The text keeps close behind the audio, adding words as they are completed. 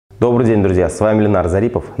Добрый день, друзья! С вами Ленар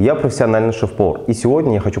Зарипов. Я профессиональный шеф-повар. И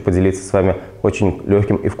сегодня я хочу поделиться с вами очень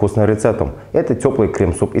легким и вкусным рецептом. Это теплый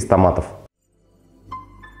крем-суп из томатов.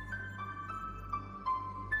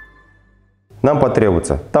 Нам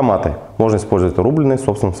потребуются томаты. Можно использовать рубленые в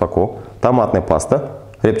собственном соку. Томатная паста,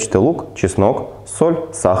 репчатый лук, чеснок, соль,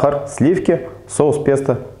 сахар, сливки, соус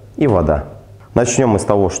песто и вода. Начнем мы с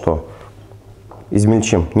того, что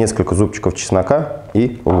измельчим несколько зубчиков чеснока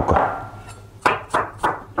и лука.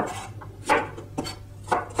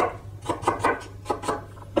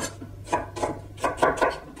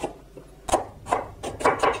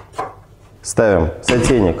 Ставим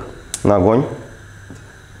сотейник на огонь,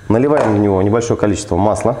 наливаем в него небольшое количество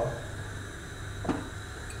масла.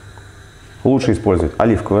 Лучше использовать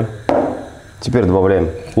оливковое. Теперь добавляем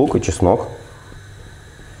лук и чеснок.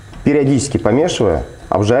 Периодически помешивая,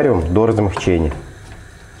 обжариваем до размягчения.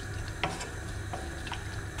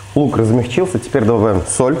 Лук размягчился, теперь добавляем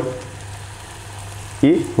соль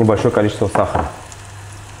и небольшое количество сахара.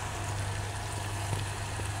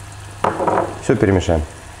 Все перемешаем.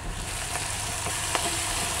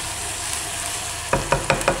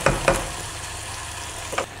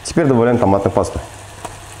 Теперь добавляем томатную пасту.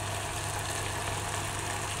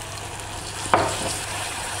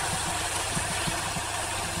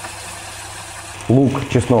 Лук,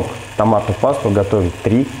 чеснок, томатную пасту готовим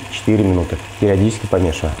 3-4 минуты, периодически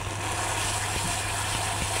помешивая.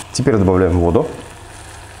 Теперь добавляем воду.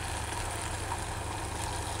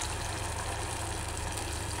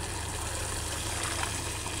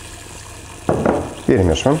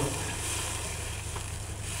 Перемешиваем.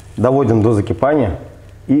 Доводим до закипания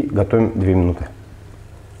и готовим 2 минуты.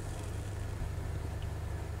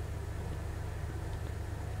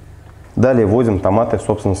 Далее вводим томаты в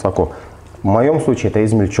собственном соку. В моем случае это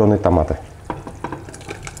измельченные томаты.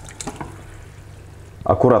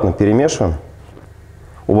 Аккуратно перемешиваем,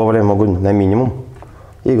 убавляем огонь на минимум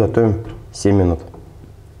и готовим 7 минут.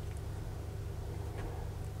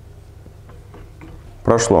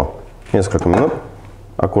 Прошло несколько минут.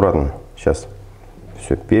 Аккуратно сейчас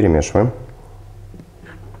все перемешиваем.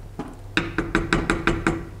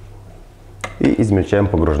 И измельчаем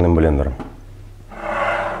погружным блендером.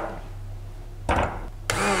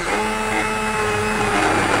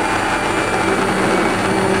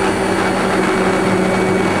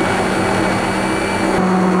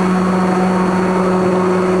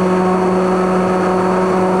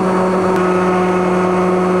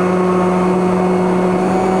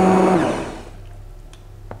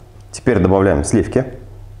 Теперь добавляем сливки.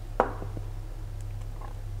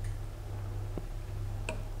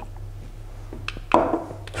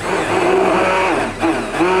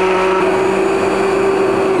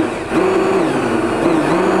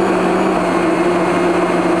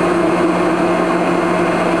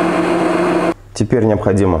 Теперь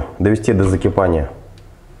необходимо довести до закипания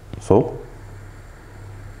суп.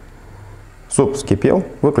 Суп вскипел,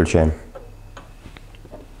 выключаем.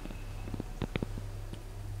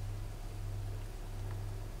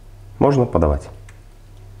 Можно подавать.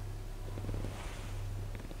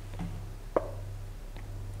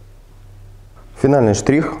 Финальный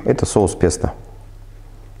штрих – это соус песто.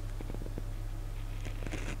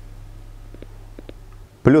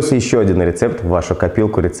 Плюс еще один рецепт в вашу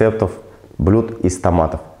копилку рецептов блюд из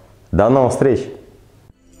томатов. До новых встреч!